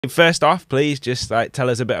First off, please just like tell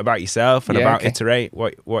us a bit about yourself and about okay. ITERATE,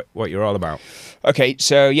 what you're all about. Okay,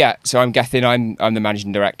 so I'm Gethin. I'm the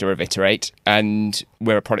managing director of ITERATE, and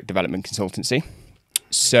we're a product development consultancy.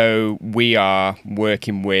 So we are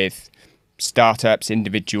working with startups,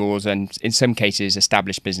 individuals, and in some cases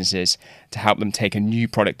established businesses to help them take a new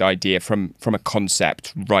product idea from a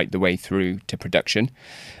concept right the way through to production.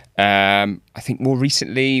 I think more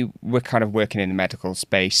recently we're kind of working in the medical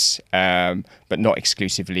space, but not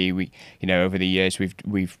exclusively. We, over the years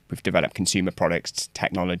we've developed consumer products,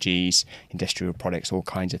 technologies, industrial products, all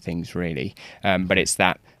kinds of things really. But it's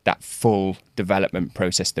that full development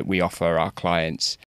process that we offer our clients.